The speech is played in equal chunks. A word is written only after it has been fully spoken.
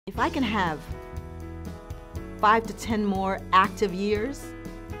I can have 5 to 10 more active years,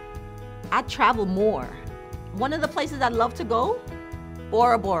 I'd travel more. One of the places I'd love to go,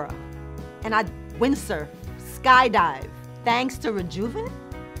 Bora Bora. And I'd windsurf, skydive. Thanks to Rejuvant,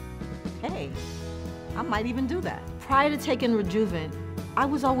 hey, I might even do that. Prior to taking Rejuvant, I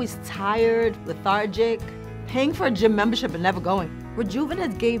was always tired, lethargic, paying for a gym membership and never going. Rejuvant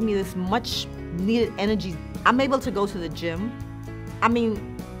has gave me this much needed energy. I'm able to go to the gym. I mean,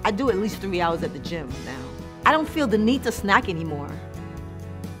 I do at least 3 hours at the gym now. I don't feel the need to snack anymore.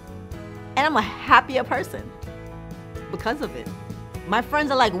 And I'm a happier person because of it. My friends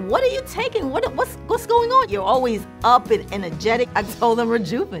are like, what are you taking? What's going on? You're always up and energetic. I told them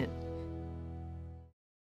Rejuvant.